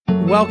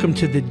Welcome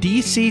to the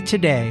DC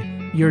Today,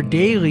 your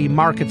daily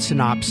market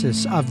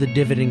synopsis of the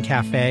Dividend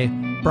Cafe,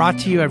 brought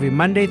to you every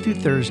Monday through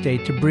Thursday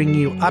to bring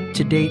you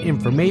up-to-date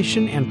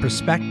information and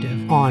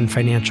perspective on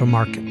financial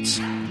markets.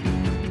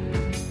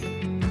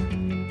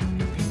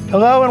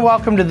 Hello and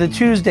welcome to the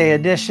Tuesday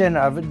edition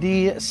of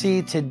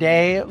DC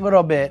Today. A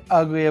little bit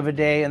ugly of a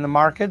day in the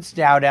markets.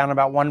 Dow down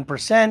about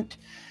 1%,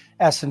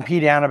 S&P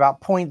down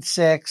about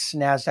 0.6,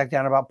 NASDAQ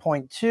down about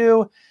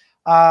 0.2.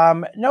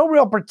 No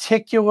real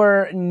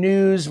particular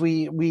news.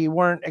 We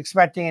weren't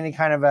expecting any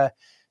kind of a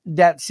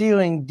debt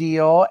ceiling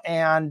deal.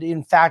 And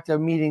in fact, the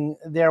meeting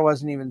there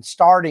wasn't even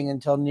starting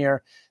until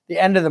near the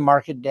end of the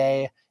market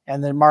day.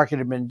 And the market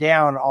had been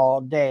down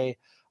all day.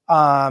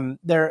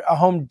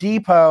 Home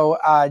Depot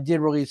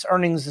did release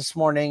earnings this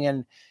morning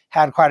and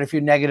had quite a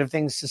few negative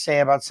things to say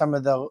about some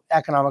of the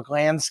economic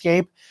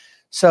landscape.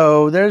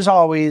 So there's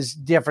always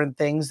different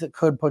things that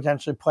could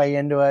potentially play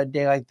into a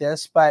day like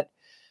this. But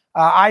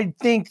I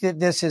think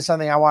that this is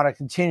something I want to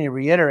continue to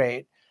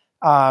reiterate.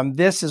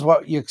 This is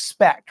what you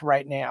expect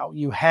right now.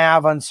 You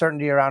have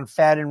uncertainty around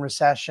Fed and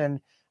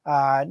recession,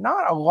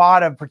 not a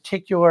lot of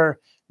particular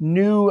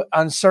new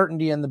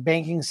uncertainty in the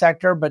banking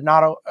sector, but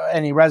not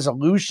any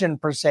resolution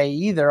per se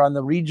either on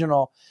the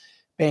regional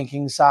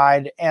banking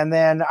side. And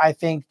then I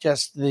think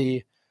just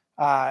the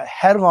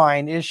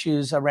headline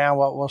issues around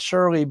what will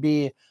surely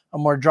be a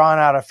more drawn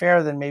out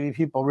affair than maybe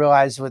people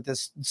realize with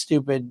this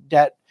stupid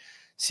debt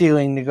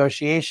ceiling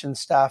negotiation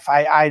stuff.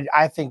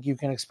 I think you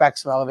can expect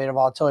some elevated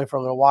volatility for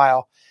a little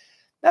while.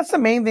 That's the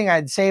main thing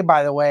I'd say,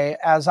 by the way,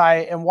 as I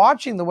am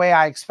watching the way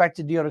I expect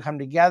a deal to come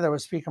together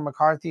with Speaker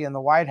McCarthy and the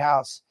White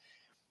House.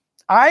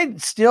 I've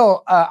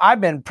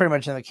been pretty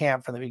much in the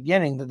camp from the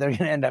beginning that they're going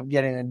to end up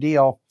getting a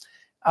deal,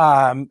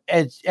 and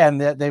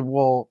that they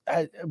will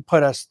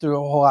put us through a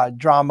whole lot of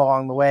drama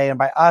along the way. And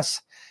by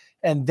us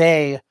and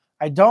they,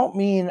 I don't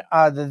mean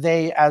the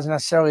they as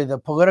necessarily the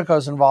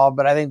politicos involved,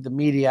 but I think the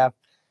media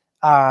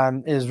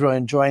is really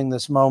enjoying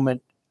this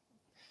moment.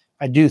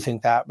 I do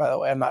think that, by the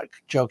way, I'm not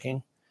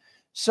joking.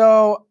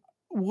 So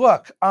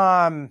look,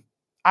 I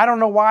don't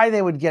know why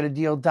they would get a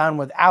deal done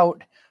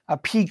without a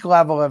peak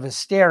level of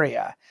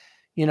hysteria.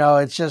 You know,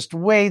 it's just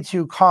way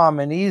too calm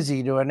and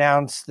easy to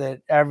announce that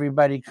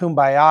everybody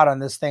kumbaya'd on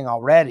this thing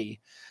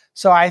already.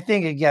 So I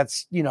think it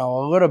gets, a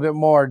little bit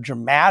more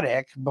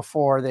dramatic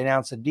before they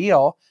announce a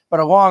deal. But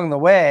along the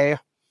way,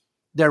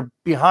 they're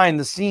behind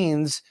the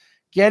scenes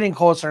getting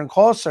closer and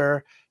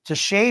closer to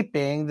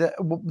shaping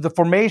the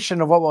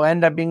formation of what will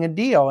end up being a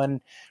deal. And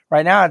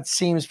right now it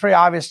seems pretty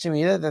obvious to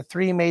me that the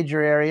three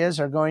major areas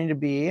are going to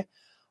be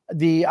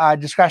the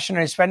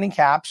discretionary spending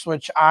caps,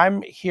 which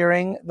I'm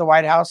hearing the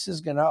White House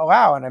is going to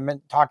allow. And I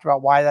talked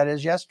about why that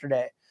is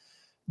yesterday.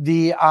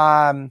 The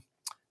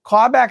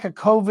clawback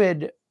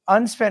of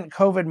unspent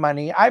COVID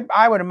money,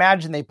 I would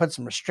imagine they put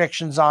some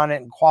restrictions on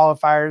it and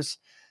qualifiers,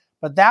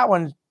 but that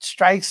one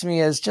strikes me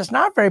as just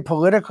not very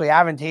politically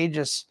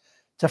advantageous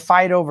to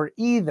fight over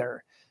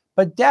either.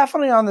 But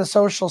definitely on the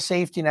social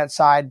safety net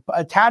side,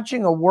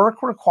 attaching a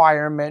work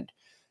requirement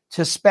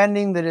to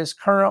spending that is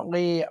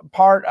currently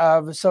part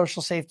of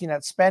social safety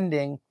net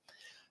spending,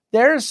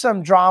 there's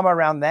some drama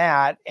around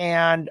that.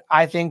 And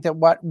I think that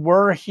what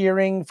we're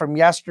hearing from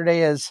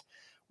yesterday is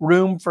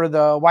room for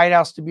the White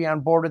House to be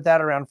on board with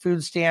that around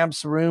food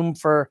stamps, room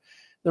for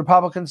the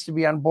Republicans to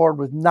be on board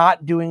with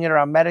not doing it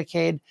around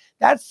Medicaid.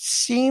 That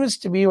seems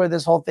to be where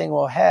this whole thing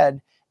will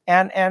head.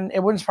 And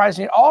it wouldn't surprise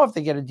me at all if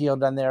they get a deal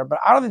done there. But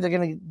I don't think they're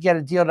going to get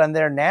a deal done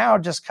there now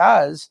just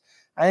because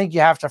I think you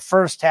have to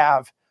first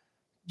have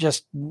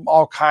just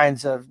all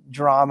kinds of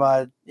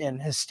drama and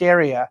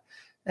hysteria.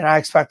 And I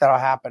expect that'll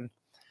happen.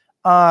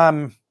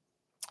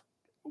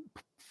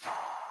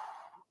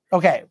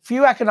 Okay,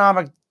 few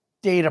economic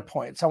data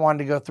points I wanted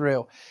to go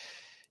through.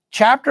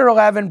 Chapter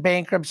 11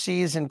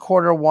 bankruptcies in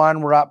quarter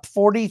one were up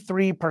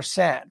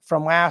 43%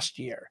 from last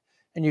year.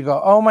 And you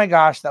go, oh my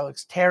gosh, that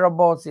looks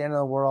terrible. It's the end of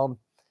the world.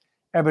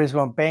 Everybody's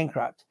going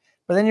bankrupt.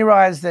 But then you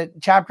realize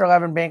that Chapter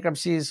 11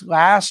 bankruptcies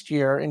last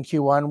year in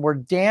Q1 were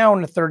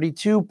down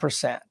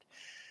 32%.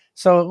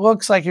 So it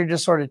looks like you're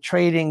just sort of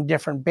trading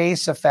different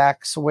base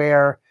effects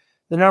where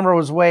the number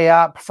was way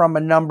up from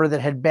a number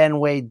that had been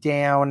way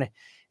down,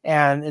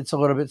 and it's a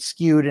little bit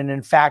skewed and,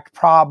 in fact,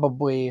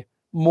 probably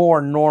more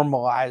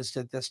normalized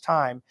at this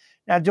time.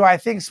 Now, do I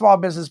think small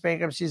business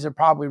bankruptcies have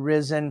probably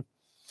risen?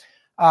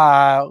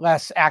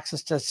 Less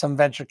access to some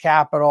venture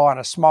capital on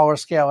a smaller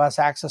scale, less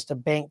access to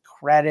bank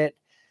credit.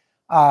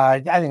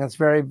 I think that's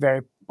very,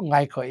 very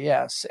likely,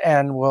 yes,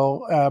 and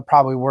will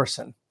probably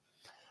worsen.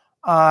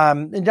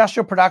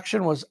 Industrial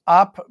production was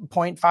up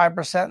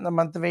 0.5% in the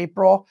month of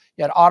April.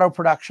 You had auto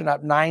production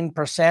up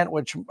 9%,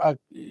 which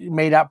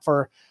made up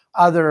for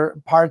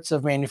other parts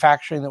of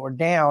manufacturing that were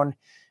down.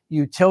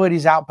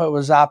 Utilities output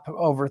was up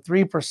over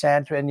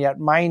 3%, and yet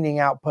mining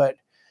output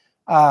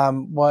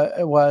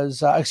utilities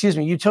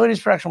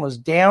production was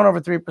down over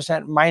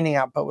 3%. Mining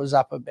output was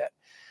up a bit.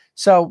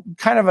 So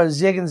kind of a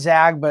zig and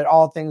zag, but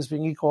all things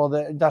being equal,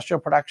 the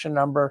industrial production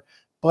number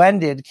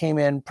blended came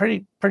in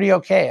pretty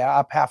okay,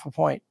 up half a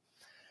point.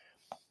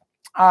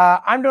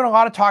 I'm doing a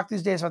lot of talk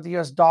these days about the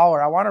US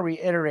dollar. I want to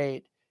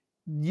reiterate,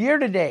 year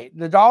to date,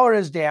 the dollar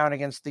is down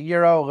against the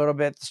euro a little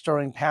bit, the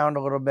sterling pound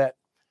a little bit,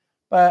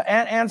 but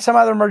and some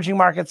other emerging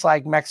markets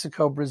like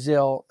Mexico,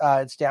 Brazil,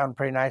 it's down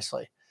pretty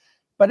nicely.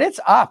 But it's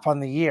up on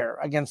the year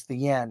against the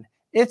yen.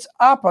 It's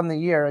up on the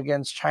year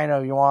against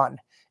China yuan.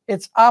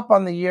 It's up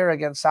on the year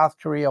against South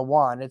Korea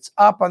won. It's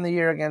up on the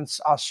year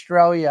against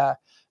Australia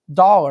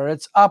dollar.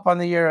 It's up on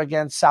the year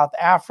against South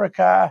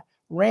Africa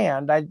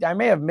rand. I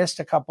may have missed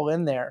a couple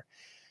in there.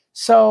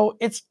 So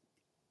it's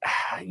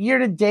year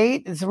to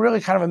date, it's really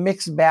kind of a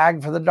mixed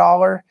bag for the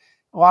dollar.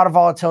 A lot of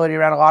volatility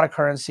around a lot of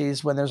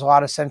currencies when there's a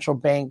lot of central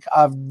bank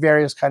of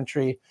various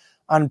country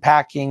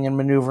unpacking and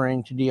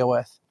maneuvering to deal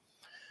with.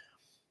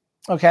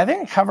 Okay, I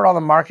think I covered all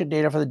the market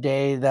data for the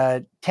day.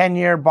 The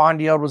 10-year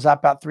bond yield was up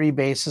about 3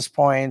 basis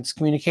points.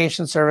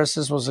 Communication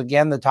services was,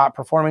 again, the top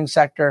performing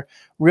sector.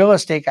 Real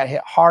estate got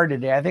hit hard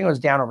today. I think it was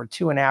down over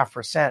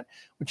 2.5%,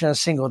 which in a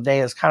single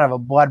day is kind of a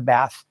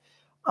bloodbath.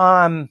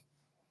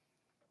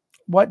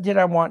 What did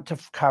I want to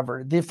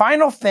cover? The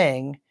final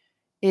thing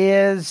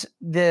is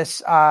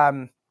this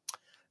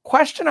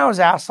question I was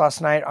asked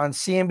last night on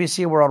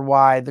CNBC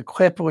Worldwide, the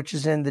clip which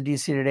is in the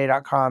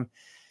dctoday.com.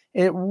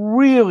 It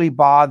really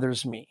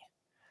bothers me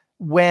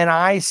when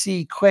I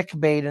see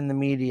clickbait in the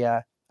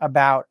media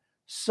about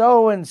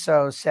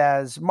so-and-so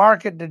says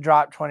market to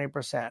drop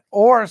 20%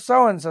 or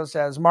so-and-so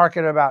says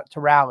market about to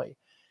rally.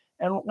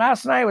 And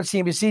last night what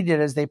CNBC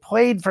did is they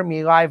played for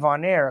me live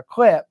on air a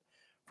clip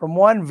from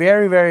one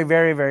very, very,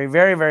 very, very,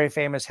 very, very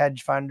famous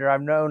hedge funder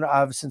I've known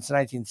of since the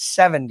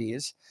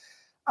 1970s,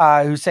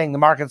 who's saying the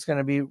market's going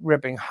to be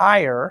ripping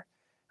higher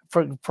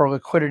for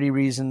liquidity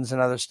reasons and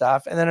other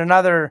stuff. And then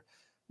another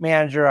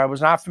manager I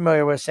was not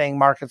familiar with saying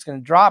market's going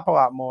to drop a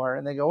lot more.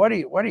 And they go, what do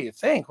you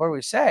think? What do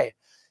we say?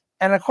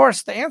 And of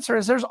course, the answer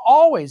is there's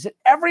always, at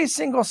every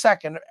single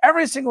second,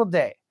 every single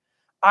day,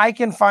 I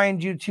can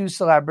find you 2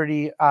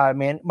 celebrity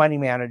money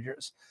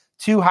managers,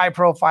 2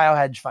 high-profile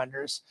hedge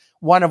funders,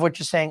 one of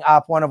which is saying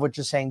up, one of which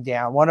is saying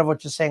down, one of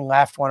which is saying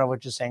left, one of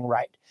which is saying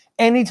right,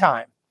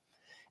 anytime.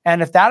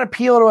 And if that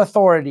appeal to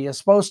authority is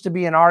supposed to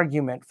be an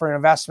argument for an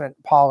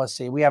investment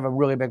policy, we have a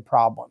really big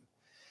problem.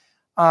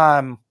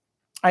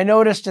 I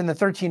noticed in the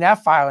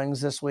 13F filings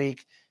this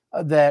week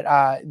that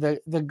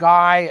the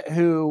guy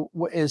who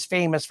is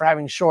famous for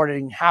having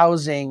shorted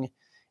housing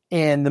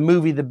in the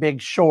movie The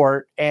Big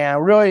Short, and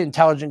a really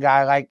intelligent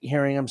guy, I like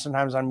hearing him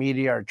sometimes on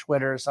media or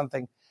Twitter or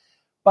something.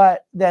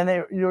 But then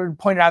they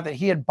pointed out that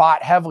he had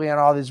bought heavily on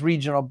all these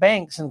regional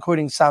banks,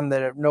 including some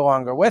that are no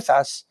longer with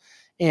us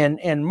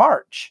in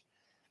March.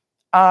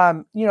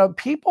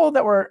 People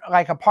that were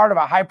like a part of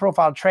a high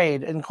profile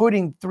trade,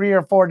 including 3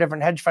 or 4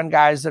 different hedge fund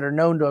guys that are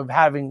known to have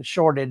having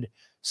shorted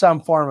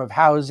some form of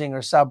housing or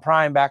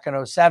subprime back in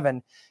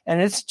 2007.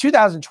 And it's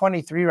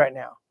 2023 right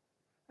now.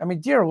 I mean,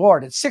 dear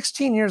Lord, it's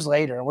 16 years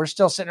later and we're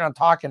still sitting around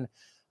talking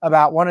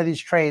about one of these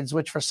trades,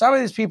 which for some of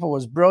these people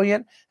was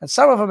brilliant. And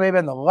some of them may have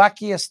been the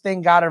luckiest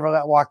thing God ever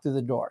let walk through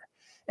the door.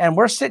 And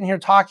we're sitting here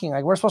talking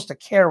like we're supposed to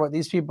care what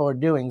these people are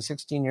doing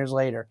 16 years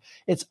later.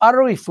 It's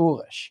utterly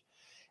foolish.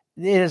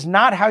 It is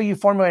not how you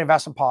formulate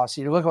investment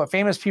policy to look at what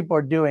famous people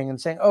are doing and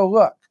saying, oh,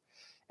 look.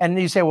 And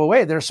you say, well,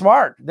 wait, they're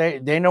smart.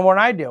 They know more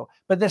than I do.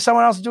 But there's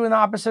someone else doing the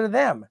opposite of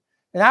them.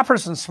 And that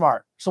person's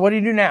smart. So what do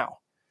you do now?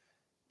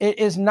 It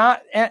is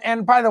not.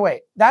 And by the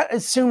way, that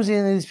assumes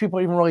these people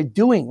are even really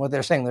doing what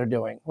they're saying they're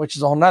doing, which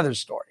is a whole nother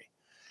story.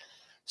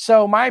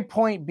 So my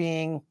point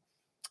being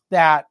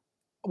that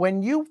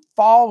when you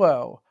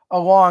follow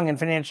along in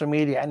financial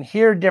media and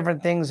hear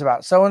different things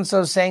about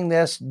so-and-so saying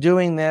this,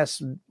 doing this,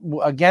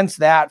 against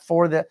that,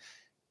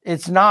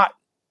 it's not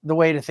the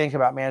way to think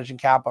about managing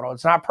capital.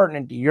 It's not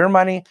pertinent to your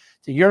money,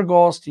 to your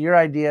goals, to your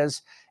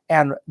ideas.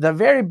 And the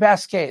very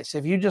best case,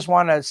 if you just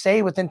want to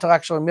say with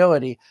intellectual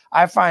humility,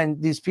 I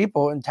find these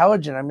people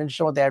intelligent, I'm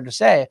interested in what they have to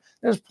say.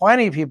 There's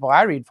plenty of people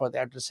I read for what they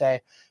have to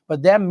say,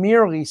 but them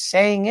merely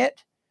saying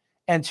it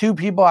and 2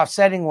 people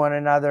offsetting one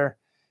another,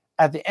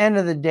 at the end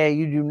of the day,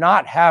 you do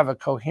not have a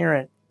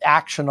coherent,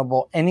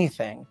 actionable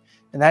anything.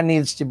 And that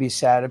needs to be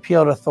said.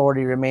 Appeal to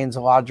authority remains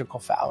a logical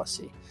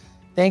fallacy.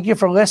 Thank you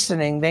for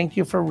listening. Thank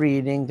you for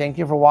reading. Thank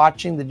you for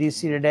watching the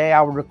DC Today.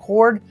 I will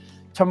record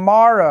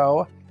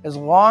tomorrow as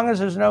long as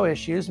there's no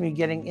issues. Me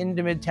getting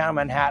into Midtown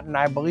Manhattan.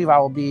 I believe I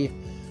will be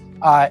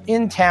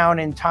in town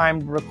in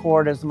time to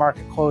record as the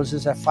market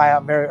closes. I fly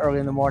out very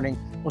early in the morning.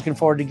 Looking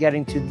forward to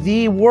getting to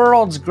the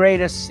world's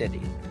greatest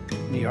city,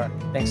 New York.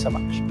 Thanks so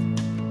much.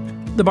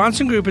 The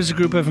Bahnsen Group is a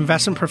group of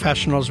investment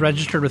professionals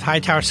registered with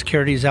Hightower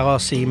Securities,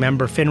 LLC,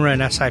 member FINRA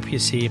and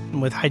SIPC,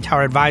 and with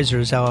Hightower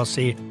Advisors,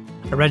 LLC,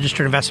 a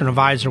registered investment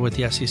advisor with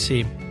the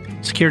SEC.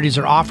 Securities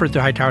are offered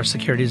through Hightower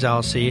Securities,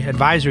 LLC.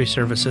 Advisory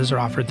services are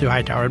offered through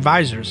Hightower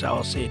Advisors,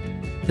 LLC.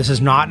 This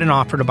is not an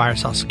offer to buy or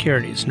sell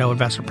securities. No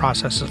investment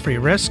process is free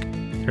of risk.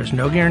 There is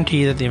no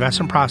guarantee that the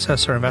investment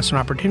process or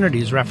investment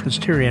opportunities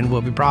referenced herein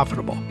will be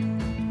profitable.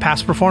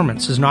 Past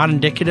performance is not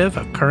indicative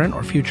of current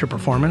or future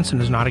performance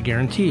and is not a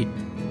guarantee.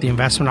 The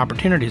investment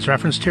opportunities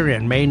referenced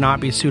herein may not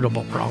be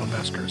suitable for all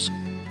investors.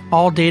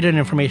 All data and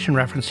information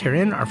referenced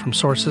herein are from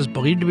sources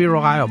believed to be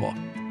reliable.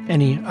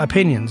 Any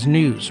opinions,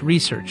 news,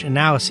 research,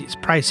 analyses,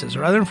 prices,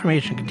 or other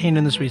information contained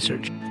in this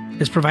research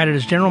is provided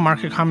as general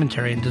market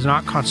commentary and does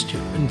not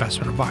constitute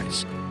investment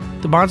advice.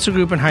 The Bahnsen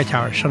Group and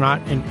Hightower shall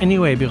not in any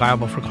way be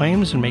liable for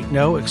claims and make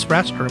no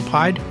express or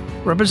implied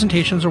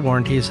representations or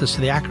warranties as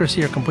to the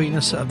accuracy or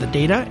completeness of the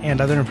data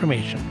and other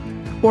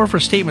information, or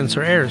for statements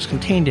or errors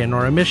contained in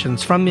or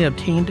omissions from the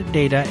obtained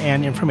data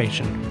and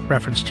information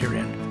referenced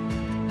herein.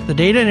 The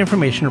data and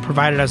information are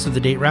provided as of the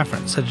date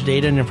referenced. Such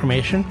data and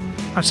information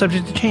are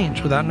subject to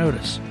change without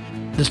notice.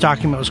 This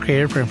document was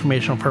created for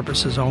informational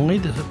purposes only.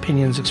 The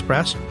opinions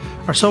expressed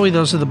are solely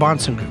those of the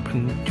Bahnsen Group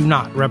and do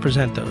not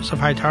represent those of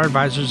Hightower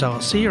Advisors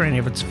LLC or any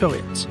of its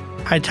affiliates.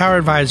 Hightower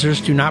Advisors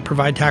do not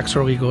provide tax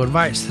or legal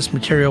advice. This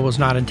material was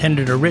not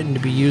intended or written to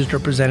be used or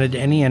presented to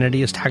any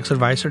entity as tax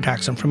advice or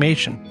tax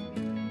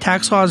information.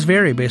 Tax laws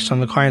vary based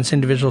on the client's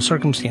individual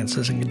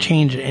circumstances and can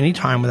change at any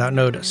time without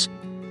notice.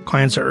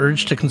 Clients are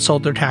urged to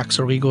consult their tax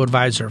or legal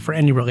advisor for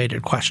any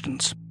related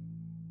questions.